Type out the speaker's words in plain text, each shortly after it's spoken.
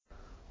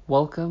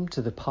Welcome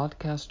to the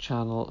podcast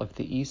channel of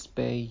the East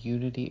Bay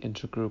Unity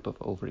Intergroup of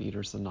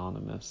Overeaters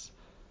Anonymous.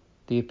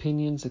 The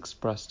opinions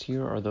expressed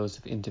here are those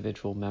of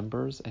individual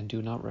members and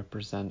do not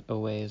represent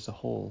OA as a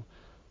whole.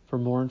 For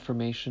more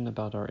information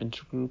about our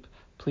intergroup,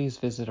 please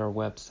visit our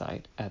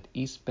website at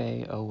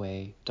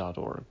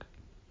eastbayoa.org.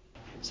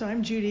 So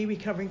I'm Judy,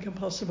 recovering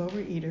compulsive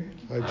overeater.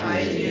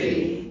 Hi,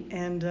 Judy.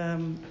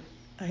 And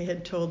I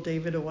had told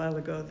David a while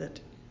ago that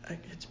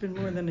it's been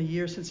more than a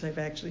year since I've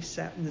actually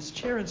sat in this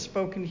chair and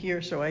spoken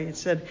here. So I had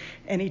said,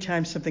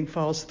 anytime something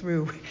falls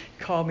through,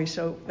 call me.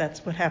 So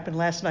that's what happened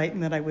last night.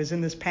 And then I was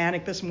in this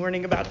panic this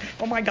morning about,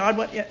 oh my God,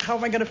 how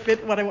am I going to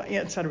fit what I want,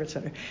 et cetera, et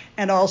cetera.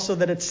 And also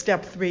that it's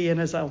step 3.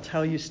 And as I'll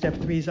tell you, step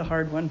 3 is a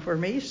hard one for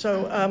me.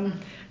 So,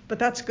 but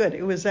that's good.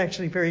 It was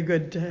actually very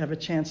good to have a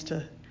chance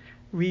to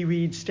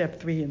reread step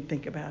 3 and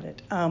think about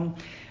it.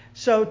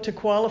 So to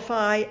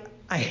qualify,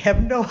 I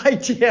have no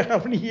idea how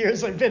many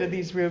years I've been in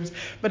these rooms,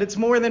 but it's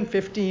more than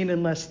 15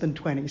 and less than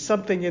 20,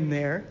 something in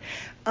there.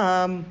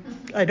 I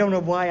don't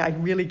know why, I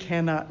really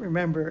cannot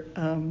remember,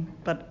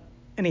 but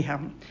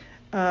anyhow.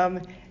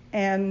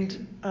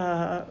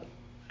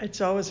 It's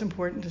always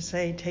important to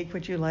say, take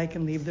what you like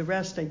and leave the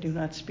rest. I do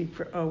not speak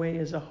for OA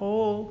as a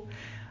whole.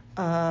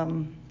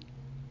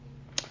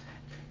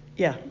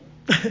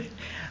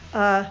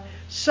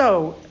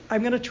 So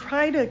I'm going to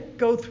try to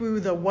go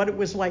through what it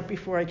was like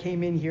before I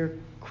came in here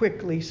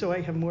quickly so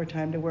I have more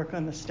time to work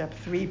on the step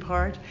 3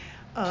 part.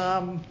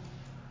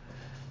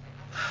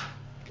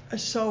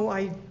 So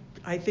I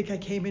think I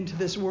came into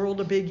this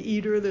world a big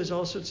eater. There's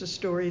all sorts of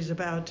stories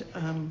about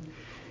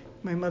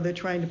my mother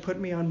trying to put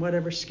me on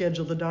whatever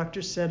schedule the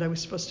doctor said I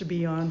was supposed to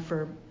be on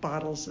for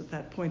bottles. At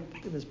that point,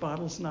 it was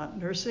bottles, not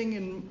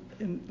nursing,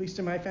 at least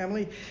in my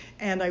family,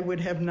 and I would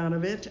have none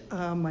of it.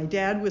 My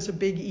dad was a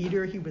big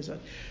eater. He was a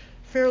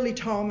fairly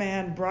tall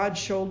man,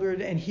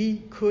 broad-shouldered, and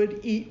he could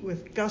eat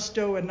with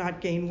gusto and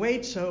not gain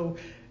weight. So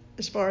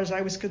as far as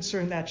I was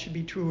concerned, that should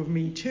be true of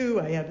me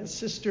too. I had a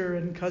sister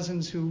and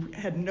cousins who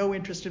had no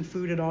interest in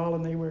food at all,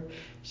 and they were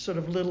sort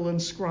of little and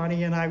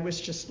scrawny, and I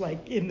was just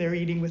like in there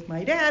eating with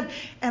my dad.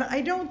 And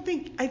I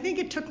think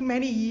it took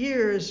many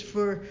years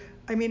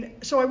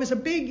so I was a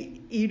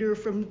big eater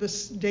from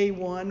this day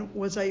one.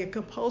 Was I a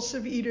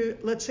compulsive eater?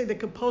 Let's say the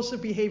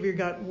compulsive behavior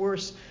got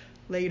worse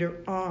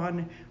later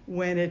on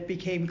when it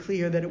became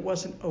clear that it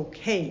wasn't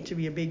okay to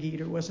be a big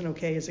eater. It wasn't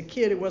okay as a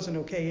kid. It wasn't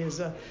okay as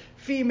a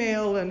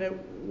female. And it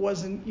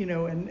wasn't,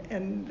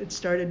 and it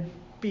started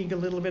being a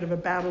little bit of a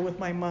battle with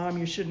my mom.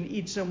 You shouldn't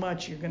eat so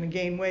much. You're going to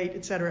gain weight,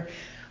 etc.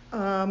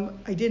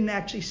 I didn't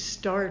actually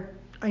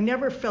I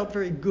never felt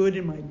very good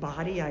in my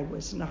body. I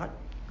was not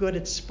good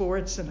at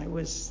sports, and I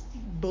was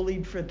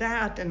bullied for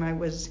that. And I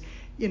was,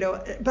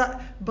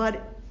 but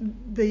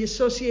the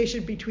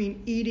association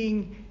between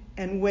eating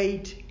and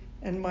weight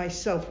and my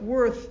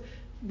self-worth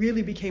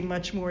really became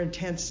much more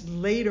intense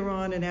later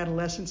on in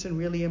adolescence and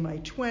really in my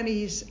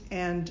 20s,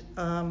 and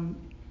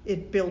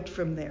it built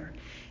from there.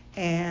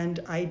 And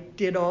I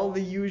did all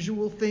the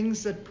usual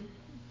things that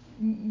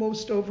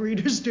most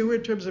overeaters do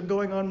in terms of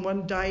going on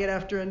one diet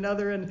after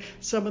another, and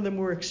some of them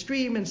were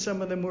extreme and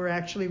some of them were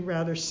actually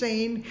rather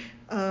sane,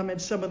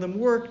 and some of them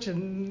worked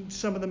and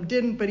some of them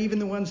didn't, but even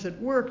the ones that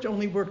worked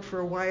only worked for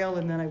a while,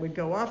 and then I would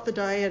go off the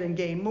diet and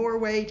gain more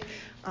weight.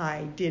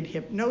 I did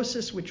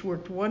hypnosis, which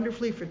worked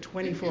wonderfully for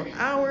 24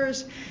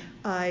 hours.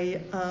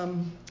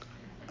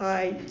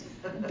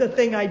 The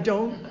thing I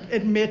don't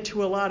admit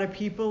to a lot of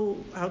people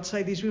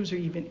outside these rooms or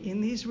even in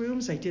these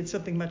rooms, I did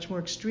something much more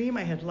extreme.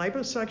 I had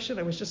liposuction.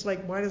 I was just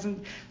like, why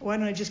don't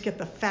I just get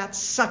the fat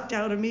sucked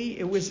out of me?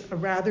 It was a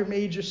rather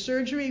major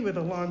surgery with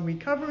a long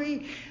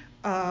recovery.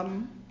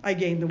 I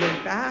gained the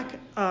weight back.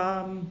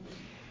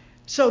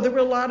 So there were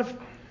a lot of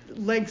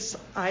lengths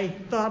I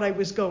thought I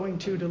was going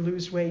to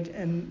lose weight,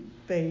 and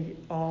they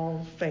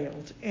all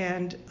failed.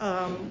 And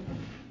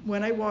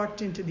when I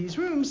walked into these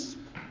rooms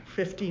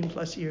 15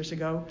 plus years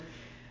ago,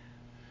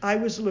 I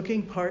was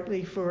looking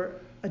partly for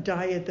a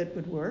diet that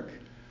would work.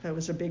 That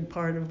was a big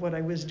part of what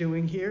I was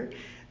doing here,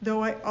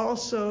 though I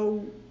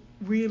also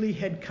really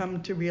had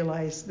come to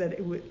realize that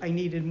I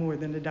needed more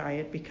than a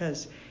diet,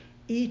 because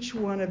each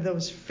one of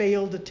those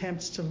failed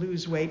attempts to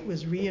lose weight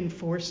was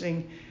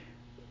reinforcing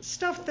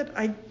stuff that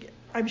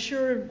I'm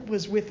sure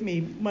was with me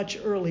much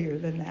earlier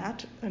than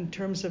that, in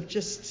terms of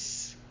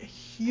just a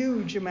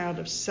huge amount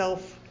of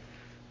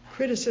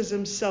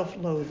self-criticism,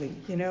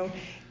 self-loathing,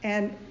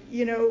 And,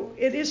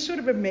 it is sort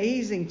of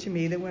amazing to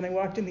me that when I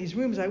walked in these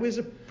rooms, I was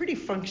a pretty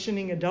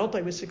functioning adult.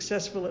 I was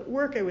successful at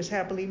work. I was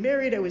happily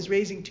married. I was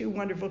raising 2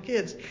 wonderful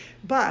kids.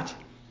 But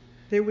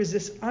there was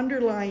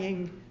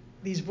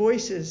these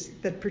voices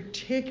that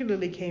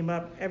particularly came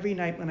up every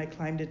night when I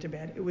climbed into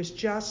bed. It was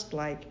just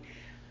like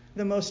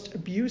the most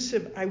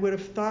abusive. I would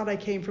have thought I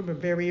came from a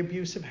very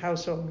abusive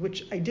household,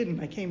 which I didn't.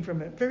 I came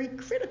from a very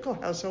critical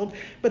household.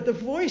 But the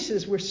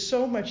voices were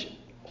so much,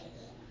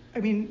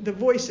 the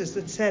voices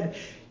that said,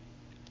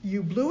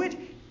 you blew it,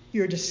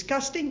 you're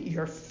disgusting,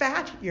 you're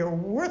fat, you're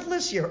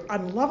worthless, you're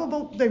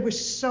unlovable. They were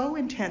so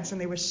intense, and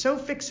they were so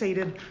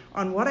fixated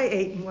on what I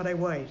ate and what I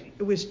weighed.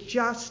 It was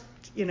just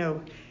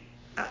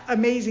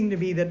amazing to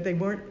me that they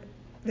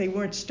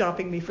weren't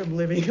stopping me from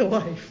living a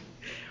life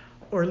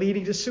or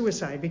leading to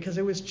suicide, because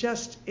it was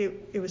just,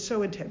 it was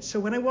so intense. So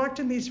when I walked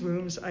in these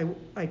rooms, I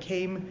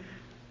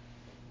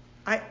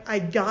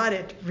got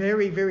it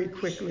very, very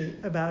quickly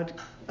about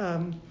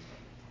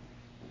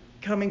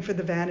coming for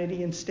the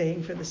vanity and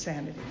staying for the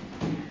sanity.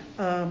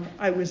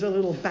 I was a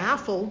little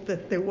baffled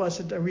that there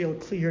wasn't a real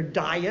clear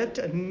diet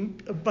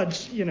and a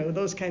bunch,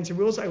 those kinds of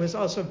rules. I was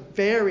also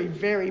very,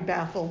 very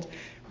baffled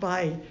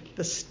by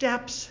the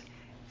steps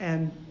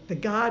and the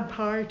God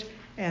part.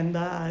 And,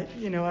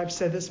 I've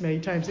said this many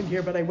times in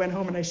here, but I went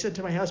home and I said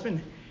to my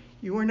husband,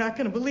 "You are not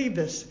going to believe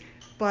this,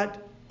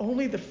 but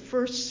only the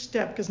first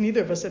step," because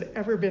neither of us had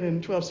ever been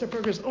in 12-step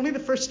programs, only the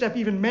first step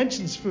even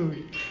mentions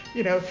food,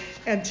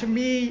 And to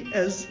me,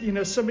 as,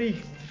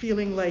 somebody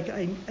feeling like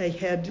I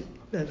had,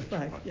 that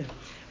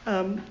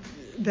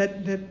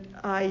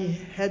I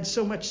had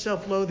so much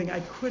self-loathing,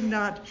 I could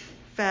not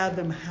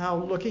fathom how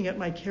looking at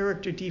my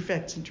character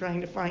defects and trying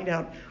to find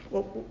out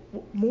what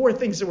more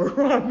things that were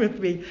wrong with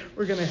me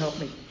were going to help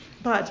me.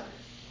 But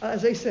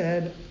as I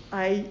said,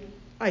 I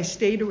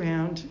stayed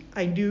around.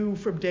 I knew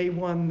from day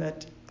one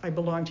that I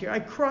belonged here. I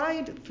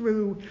cried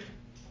through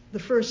the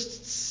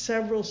first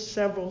several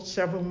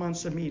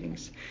months of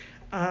meetings.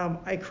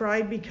 I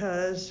cried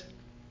because,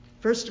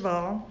 first of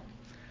all,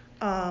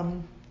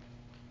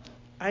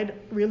 I'd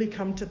really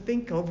come to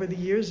think over the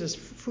years as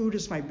food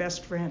is my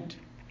best friend.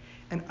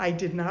 And I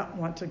did not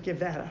want to give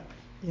that up.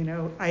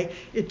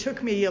 It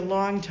took me a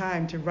long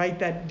time to write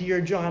that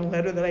Dear John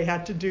letter that I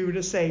had to do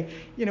to say,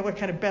 what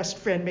kind of best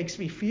friend makes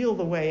me feel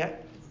the way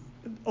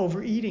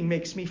overeating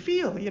makes me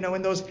feel,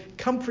 and those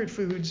comfort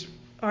foods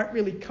aren't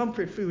really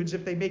comfort foods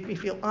if they make me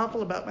feel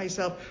awful about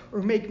myself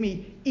or make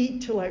me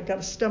eat till I've got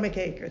a stomach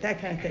ache or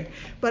that kind of thing.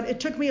 But it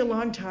took me a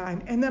long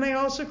time. And then I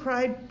also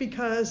cried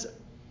because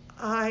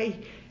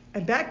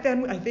and back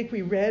then, I think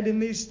we read in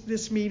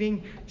this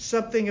meeting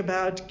something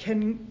about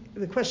can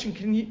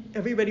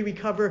everybody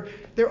recover?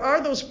 There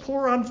are those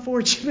poor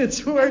unfortunates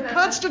who are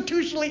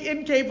constitutionally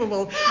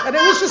incapable. And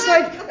it was just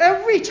like,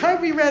 every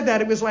time we read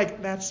that, it was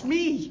like, that's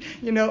me.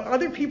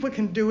 Other people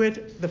can do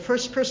it. The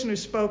first person who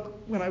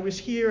spoke when I was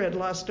here had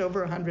lost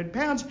over 100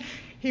 pounds.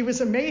 He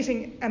was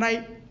amazing.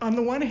 And on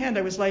the one hand,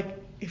 I was like,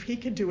 if he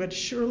could do it,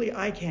 surely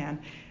I can.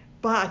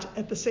 But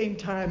at the same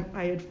time,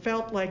 I had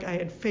felt like I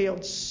had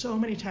failed so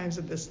many times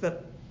at this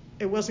that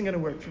it wasn't going to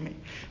work for me.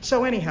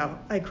 So anyhow,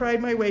 I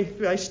cried my way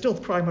through. I still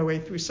cry my way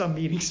through some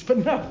meetings,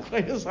 but not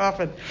quite as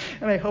often.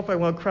 And I hope I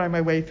won't cry my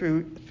way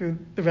through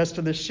the rest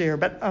of this share.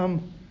 But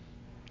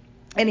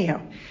anyhow,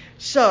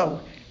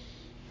 so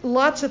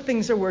lots of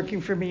things are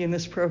working for me in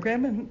this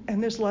program,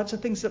 and there's lots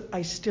of things that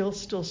I still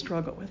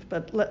struggle with.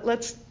 But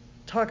let's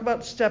talk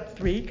about step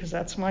 3, because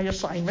that's my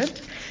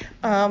assignment.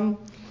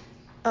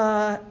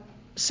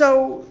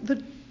 So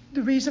the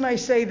reason I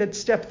say that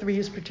step 3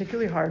 is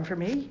particularly hard for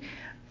me,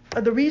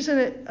 the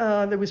reason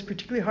that was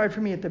particularly hard for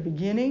me at the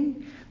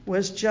beginning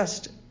was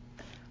just,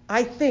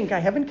 I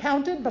haven't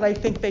counted, but I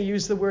think they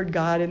use the word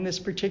God in this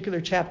particular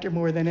chapter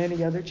more than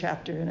any other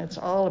chapter. And it's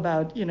all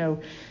about,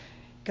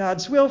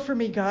 God's will for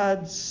me,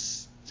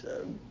 God's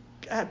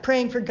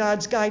praying for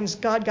God's guidance,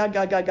 God.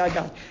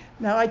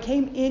 Now, I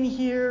came in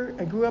here,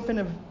 I grew up in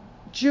a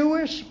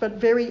Jewish but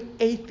very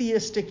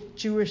atheistic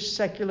Jewish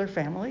secular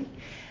family.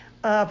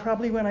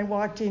 Probably when I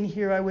walked in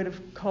here, I would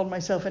have called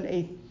myself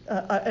an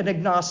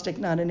agnostic,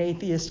 not an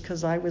atheist,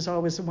 because I was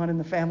always the one in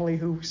the family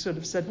who sort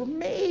of said, well,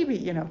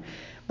 maybe,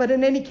 But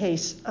in any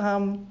case,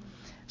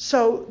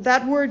 so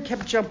that word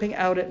kept jumping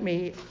out at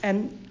me,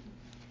 and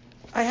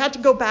I had to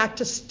go back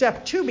to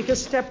step 2, because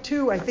step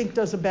 2, I think,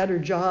 does a better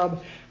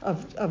job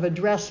of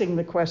addressing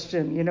the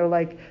question.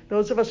 Like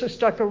those of us who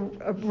stuck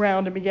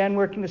around and began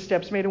working the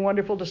steps made a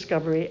wonderful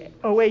discovery.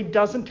 OA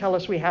doesn't tell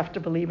us we have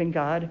to believe in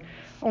God,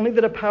 only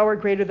that a power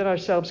greater than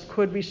ourselves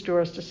could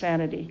restore us to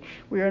sanity.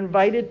 We are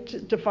invited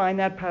to define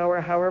that power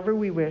however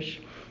we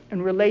wish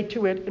and relate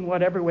to it in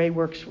whatever way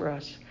works for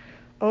us.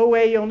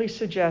 OA only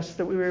suggests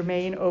that we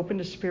remain open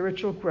to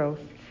spiritual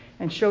growth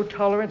and show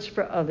tolerance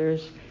for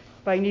others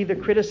by neither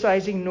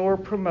criticizing nor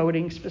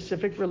promoting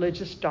specific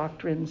religious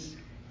doctrines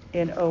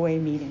in OA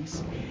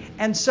meetings.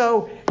 And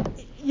so,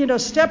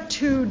 step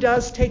 2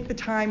 does take the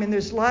time, and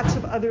there's lots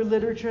of other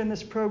literature in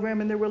this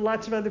program, and there were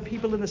lots of other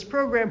people in this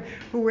program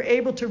who were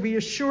able to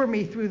reassure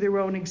me through their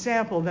own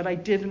example that I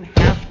didn't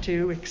have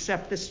to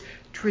accept this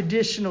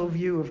traditional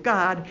view of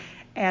God,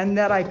 and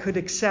that I could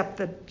accept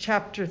that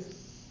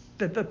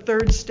the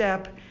third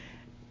step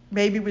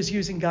maybe was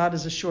using God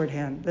as a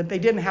shorthand, that they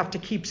didn't have to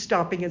keep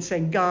stopping and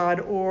saying God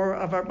or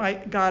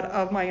God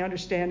of my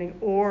understanding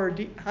or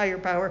higher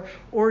power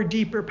or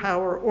deeper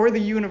power or the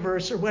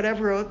universe or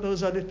whatever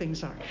those other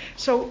things are.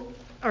 So,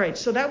 all right,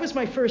 so that was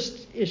my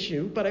first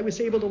issue, but I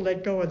was able to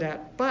let go of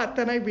that. But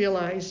then I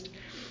realized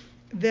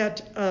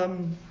that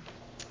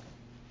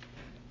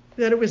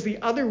it was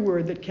the other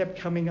word that kept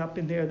coming up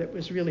in there that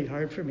was really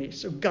hard for me.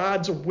 So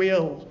God's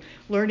will,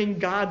 learning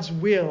God's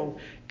will,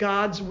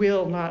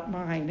 not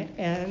mine.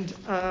 And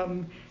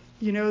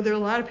there are a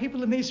lot of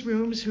people in these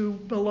rooms who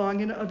belong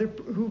in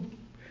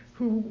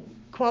who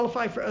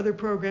qualify for other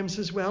programs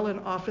as well, and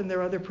often there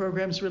are other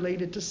programs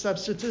related to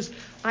substances.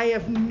 I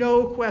have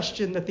no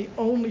question that the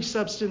only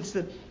substance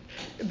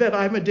that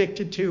I'm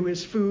addicted to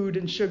is food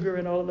and sugar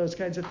and all of those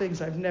kinds of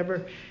things.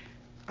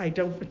 I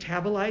don't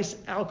metabolize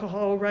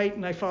alcohol right,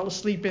 and I fall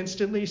asleep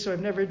instantly, so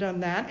I've never done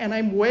that. And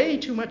I'm way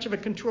too much of a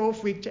control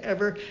freak to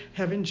ever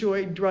have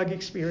enjoyed drug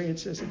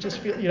experiences. It just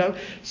feels,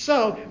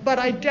 So, but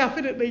I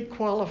definitely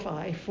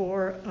qualify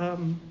for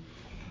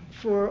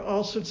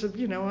all sorts of,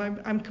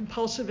 I'm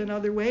compulsive in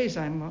other ways.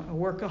 I'm a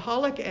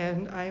workaholic,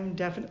 and I'm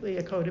definitely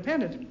a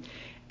codependent.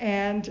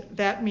 And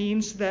that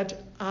means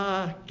that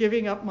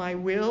giving up my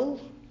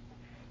will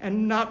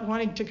and not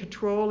wanting to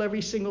control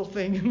every single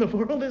thing in the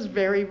world is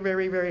very,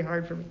 very, very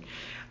hard for me.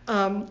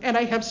 And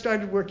I have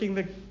started working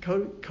the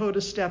CODA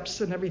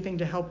steps and everything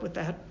to help with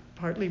that,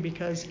 partly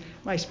because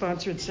my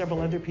sponsor and several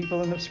other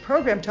people in this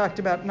program talked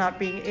about not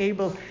being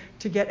able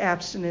to get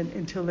abstinent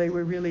until they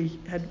were really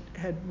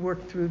had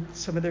worked through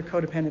some of their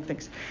codependent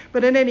things.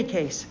 But in any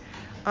case,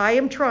 I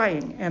am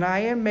trying, and I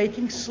am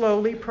making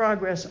slowly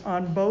progress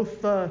on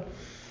both the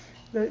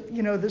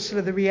sort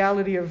of the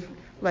reality of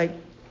like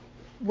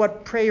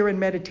what prayer and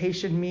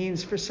meditation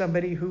means for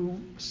somebody who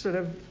sort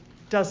of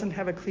doesn't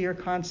have a clear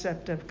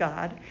concept of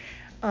God,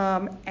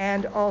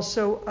 and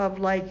also of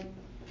like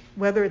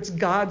whether it's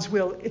God's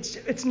will.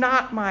 It's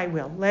not my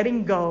will.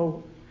 Letting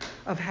go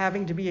of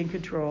having to be in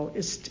control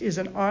is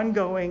an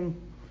ongoing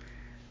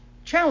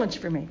challenge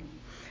for me.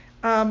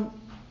 But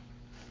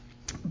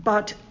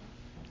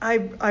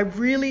I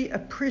really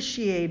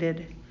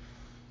appreciated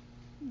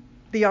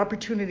the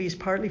opportunities,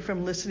 partly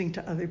from listening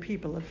to other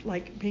people, of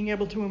like being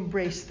able to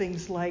embrace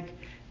things like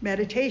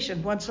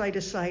meditation. Once I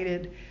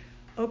decided,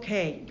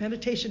 okay,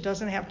 meditation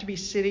doesn't have to be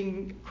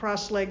sitting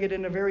cross-legged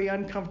in a very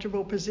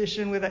uncomfortable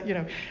position with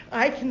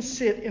I can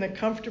sit in a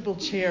comfortable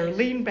chair,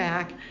 lean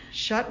back,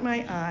 shut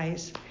my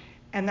eyes,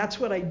 and that's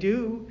what I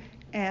do.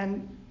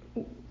 And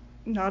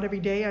not every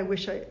day. I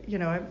wish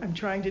I'm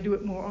trying to do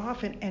it more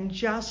often, and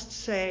just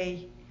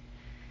say,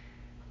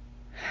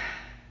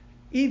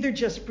 either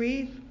just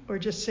breathe or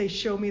just say,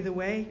 show me the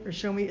way, or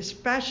show me,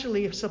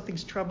 especially if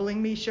something's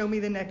troubling me, show me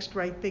the next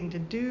right thing to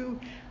do.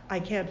 I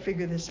can't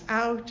figure this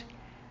out.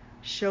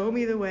 Show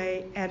me the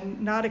way,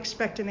 and not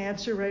expect an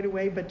answer right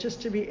away, but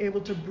just to be able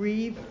to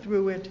breathe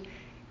through it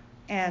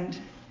and,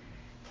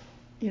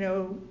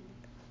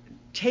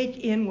 take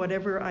in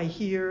whatever I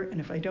hear.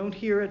 And if I don't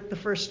hear it the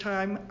first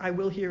time, I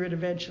will hear it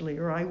eventually,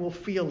 or I will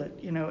feel it,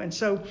 And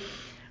so,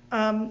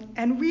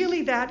 and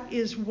really that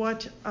is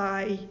what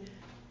I,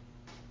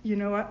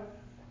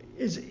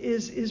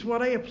 is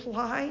what I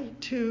apply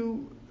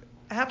to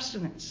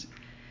abstinence.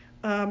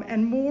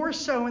 And more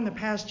so in the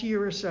past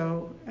year or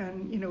so,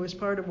 and is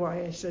part of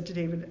why I said to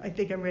David, I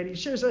think I'm ready to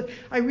share. So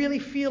I really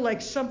feel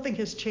like something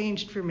has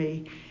changed for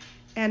me,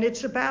 and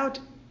it's about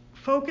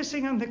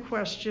focusing on the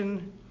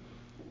question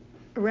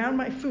around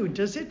my food.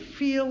 Does this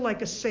feel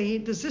like a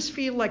sane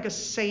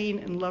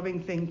and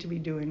loving thing to be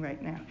doing right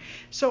now?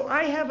 So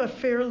I have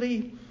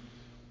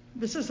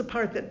this is the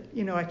part that,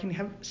 I can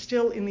have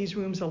still in these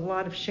rooms a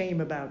lot of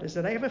shame about, is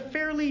that I have a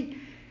fairly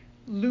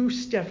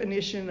loose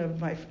definition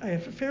of I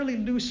have a fairly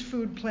loose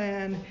food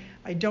plan.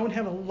 I don't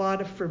have a lot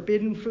of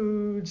forbidden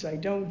foods. I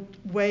don't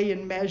weigh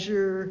and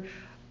measure.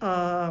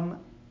 I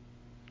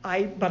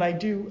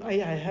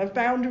have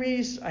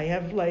boundaries. I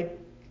have like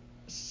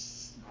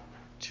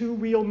 2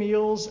 real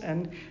meals,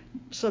 and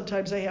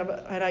sometimes I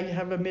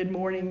have a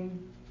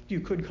mid-morning, you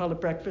could call it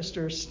breakfast,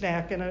 or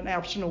snack, and an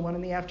optional one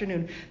in the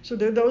afternoon. So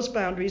there are those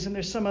boundaries, and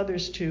there's some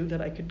others too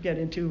that I could get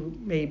into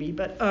maybe.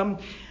 But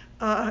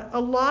a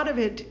lot of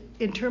it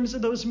in terms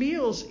of those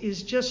meals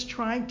is just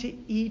trying to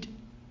eat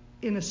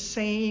in a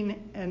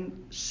sane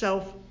and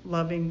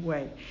self-loving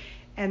way.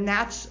 And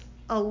that's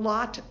a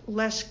lot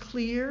less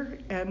clear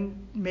and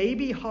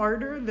maybe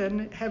harder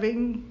than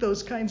having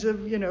those kinds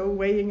of,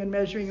 weighing and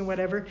measuring and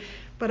whatever.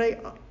 But I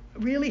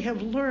really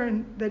have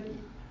learned that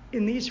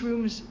in these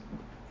rooms,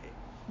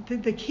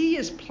 the key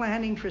is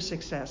planning for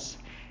success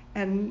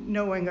and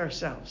knowing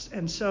ourselves.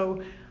 And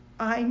so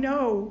I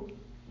know,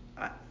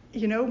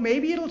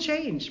 maybe it'll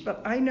change,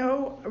 but I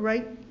know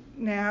right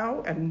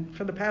now, and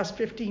for the past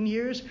 15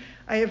 years,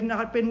 I have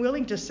not been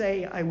willing to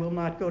say I will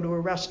not go to a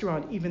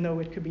restaurant, even though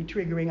it could be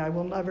triggering. I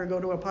will never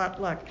go to a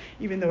potluck,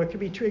 even though it could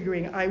be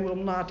triggering. I will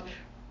not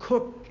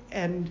cook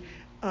and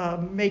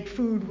make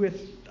food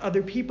with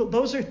other people.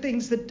 Those are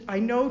things that I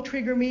know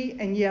trigger me,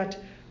 and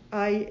yet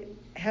I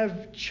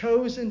have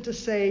chosen to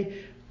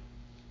say,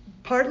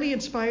 partly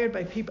inspired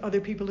by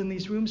other people in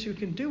these rooms who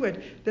can do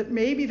it, that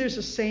maybe there's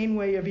a sane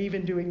way of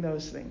even doing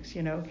those things,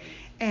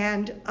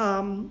 And,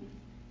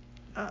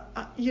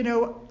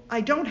 I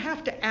don't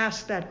have to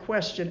ask that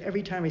question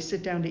every time I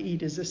sit down to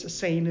eat, is this a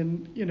sane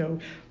and,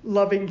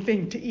 loving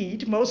thing to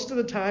eat? Most of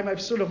the time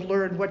I've sort of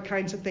learned what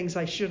kinds of things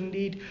I shouldn't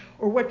eat,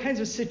 or what kinds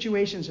of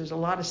situations. There's a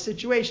lot of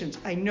situations.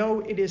 I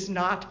know it is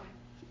not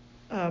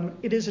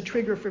it is a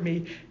trigger for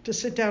me to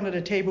sit down at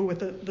a table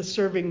with the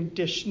serving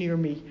dish near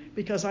me,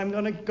 because I'm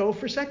going to go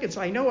for seconds.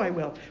 I know I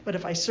will. But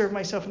if I serve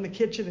myself in the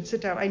kitchen and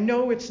sit down, I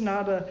know it's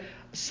not a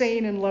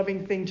sane and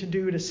loving thing to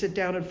do, to sit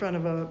down in front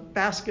of a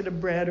basket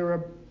of bread or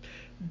a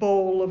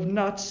bowl of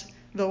nuts,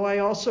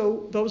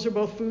 though those are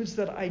both foods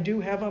that I do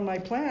have on my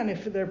plan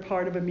if they're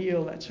part of a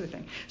meal, that sort of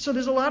thing. So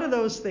there's a lot of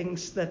those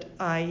things that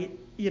I,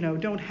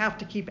 don't have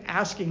to keep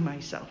asking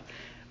myself.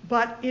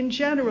 But in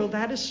general,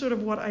 that is sort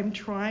of what I'm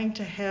trying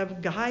to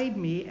have guide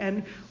me.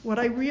 And what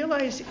I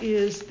realize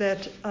is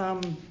that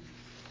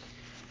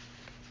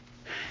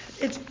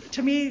it's,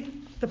 to me,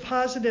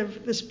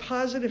 this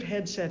positive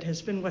headset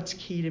has been what's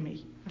key to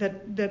me.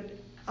 That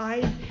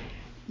I,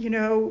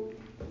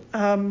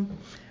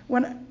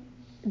 when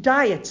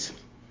diets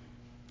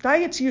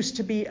used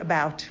to be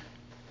about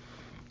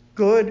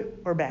good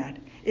or bad.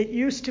 It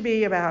used to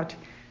be about,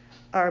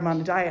 I'm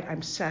on a diet,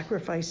 I'm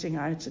sacrificing,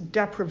 it's a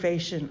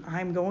deprivation,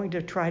 I'm going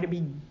to try to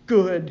be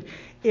good.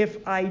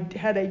 If I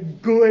had a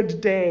good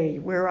day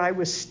where I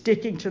was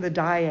sticking to the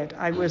diet,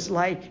 I was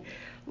like,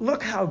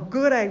 look how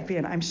good I've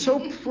been. I'm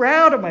so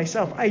proud of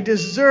myself. I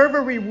deserve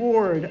a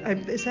reward.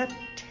 Is that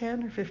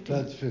 10 or 15?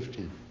 That's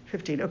 15.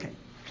 15, okay.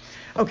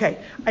 Okay,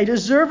 I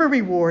deserve a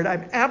reward.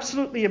 I'm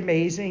absolutely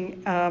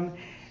amazing.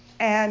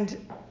 And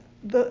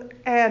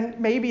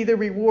maybe the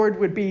reward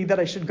would be that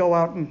I should go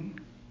out and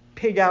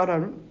pig out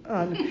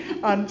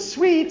on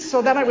sweets,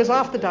 so then I was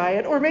off the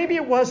diet. Or maybe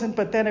it wasn't,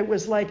 but then it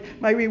was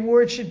like my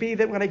reward should be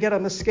that when I get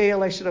on the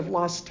scale, I should have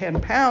lost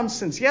 10 pounds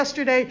since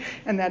yesterday,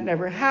 and that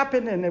never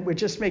happened, and it would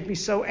just make me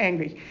so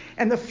angry.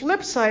 And the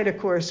flip side, of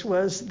course,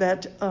 was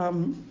that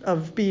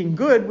of being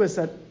good was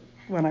that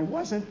when I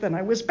wasn't, then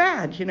I was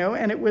bad,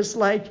 and it was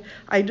like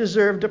I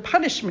deserved a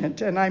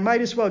punishment, and I might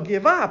as well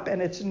give up,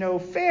 and it's no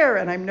fair,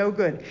 and I'm no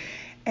good.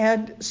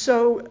 And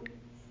so,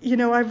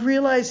 I've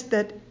realized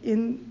that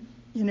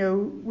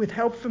with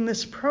help from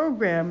this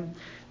program,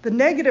 the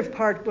negative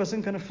part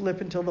wasn't going to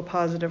flip until the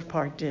positive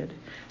part did.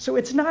 So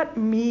it's not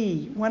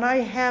me. When I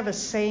have a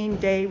sane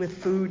day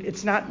with food,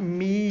 it's not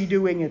me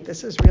doing it.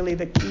 This is really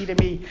the key to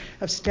me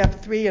of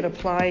step 3 and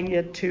applying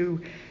it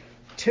to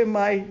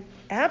my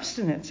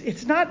abstinence.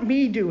 It's not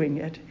me doing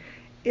it.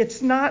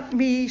 It's not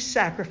me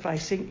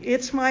sacrificing.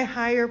 It's my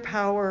higher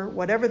power,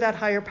 whatever that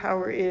higher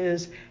power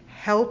is,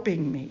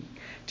 helping me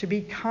to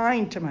be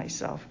kind to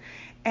myself.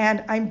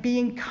 And I'm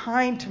being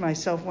kind to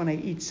myself when I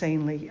eat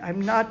sanely. I'm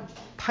not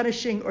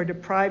punishing or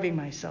depriving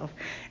myself.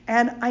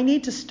 And I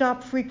need to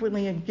stop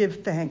frequently and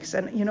give thanks.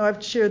 And,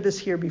 I've shared this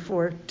here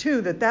before,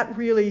 too, that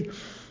really,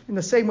 in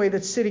the same way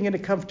that sitting in a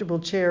comfortable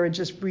chair and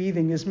just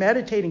breathing is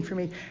meditating for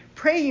me,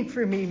 praying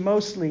for me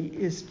mostly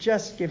is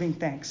just giving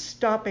thanks,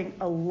 stopping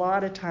a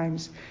lot of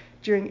times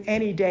during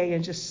any day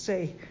and just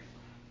say,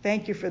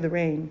 thank you for the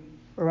rain.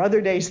 Or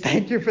other days,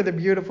 thank you for the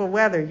beautiful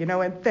weather,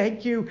 and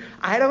thank you.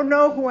 I don't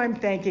know who I'm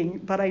thanking,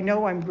 but I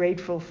know I'm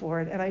grateful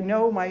for it. And I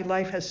know my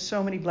life has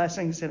so many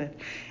blessings in it.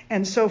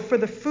 And so for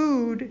the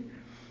food,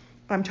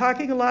 I'm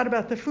talking a lot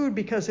about the food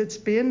because it's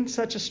been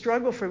such a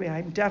struggle for me.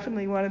 I'm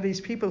definitely one of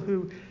these people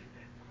who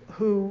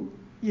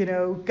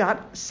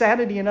got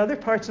sanity in other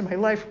parts of my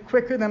life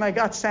quicker than I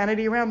got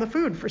sanity around the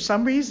food for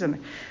some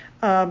reason.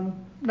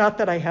 Not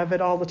that I have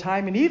it all the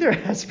time in either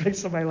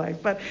aspects of my life,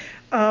 but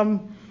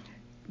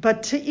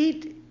to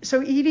eat,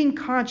 so eating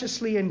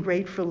consciously and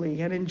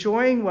gratefully and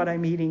enjoying what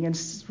I'm eating. And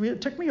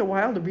it took me a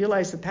while to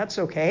realize that that's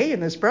okay in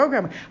this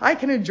program. I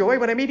can enjoy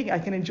what I'm eating. I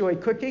can enjoy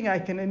cooking. I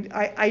can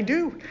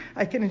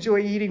enjoy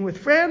eating with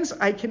friends.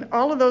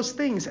 All of those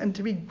things. And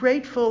to be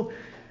grateful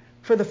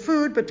for the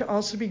food, but to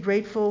also be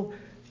grateful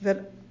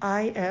that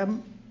I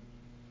am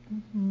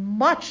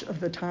much of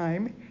the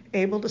time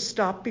able to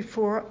stop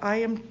before I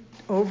am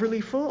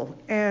overly full.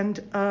 And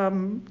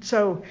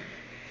so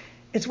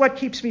it's what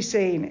keeps me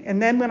sane. And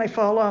then when I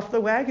fall off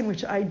the wagon,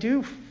 which I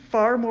do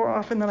far more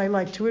often than I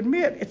like to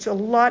admit, it's a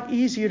lot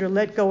easier to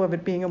let go of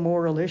it being a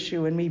moral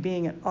issue and me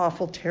being an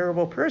awful,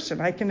 terrible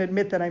person. I can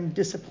admit that I'm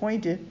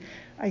disappointed.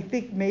 I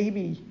think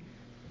maybe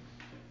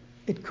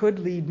it could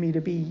lead me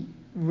to be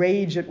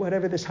rage at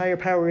whatever this higher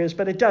power is,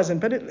 but it doesn't.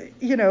 But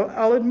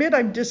I'll admit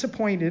I'm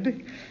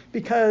disappointed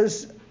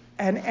because,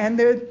 and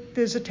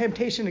there's a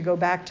temptation to go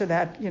back to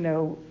that,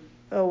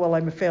 oh, well,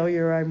 I'm a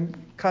failure, I'm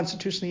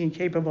constitutionally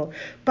incapable.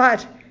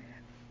 But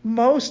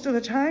most of the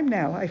time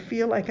now, I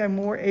feel like I'm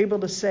more able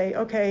to say,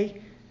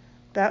 okay,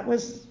 that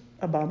was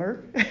a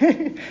bummer,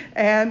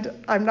 and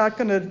I'm not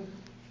going to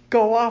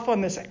go off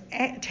on this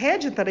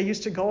tangent that I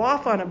used to go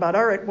off on about,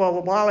 all right,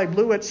 well, while I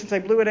blew it, since I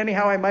blew it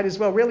anyhow, I might as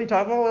well really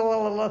talk,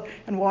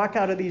 and walk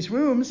out of these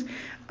rooms.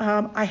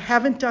 I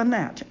haven't done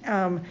that.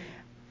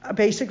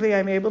 Basically,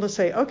 I'm able to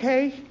say,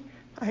 okay,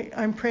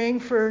 I'm praying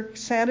for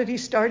sanity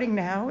starting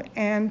now,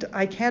 and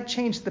I can't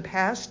change the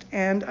past,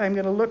 and I'm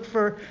going to look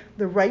for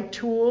the right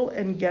tool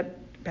and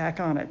get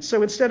back on it.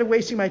 So instead of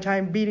wasting my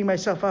time beating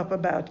myself up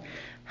about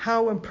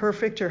how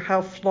imperfect or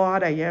how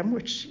flawed I am,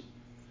 which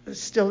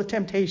is still a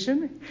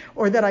temptation,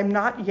 or that I'm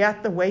not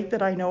yet the weight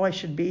that I know I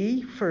should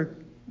be for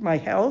my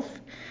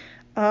health,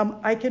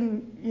 I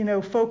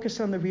can, focus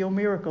on the real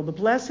miracle, the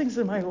blessings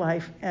in my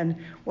life. And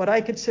what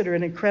I consider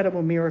an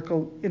incredible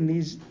miracle in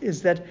these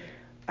is that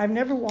I've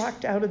never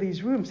walked out of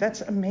these rooms.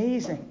 That's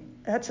amazing.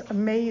 That's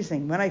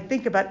amazing. When I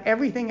think about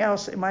everything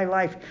else in my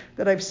life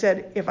that I've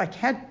said, if I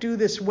can't do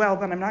this well,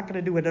 then I'm not going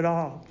to do it at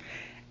all.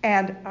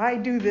 And I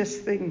do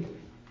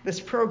this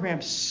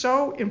program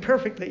so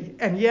imperfectly,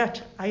 and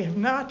yet I have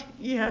not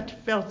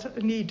yet felt a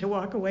need to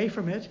walk away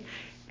from it.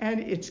 And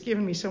it's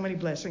given me so many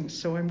blessings.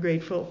 So I'm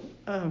grateful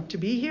to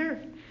be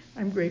here.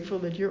 I'm grateful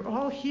that you're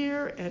all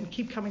here, and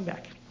keep coming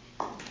back.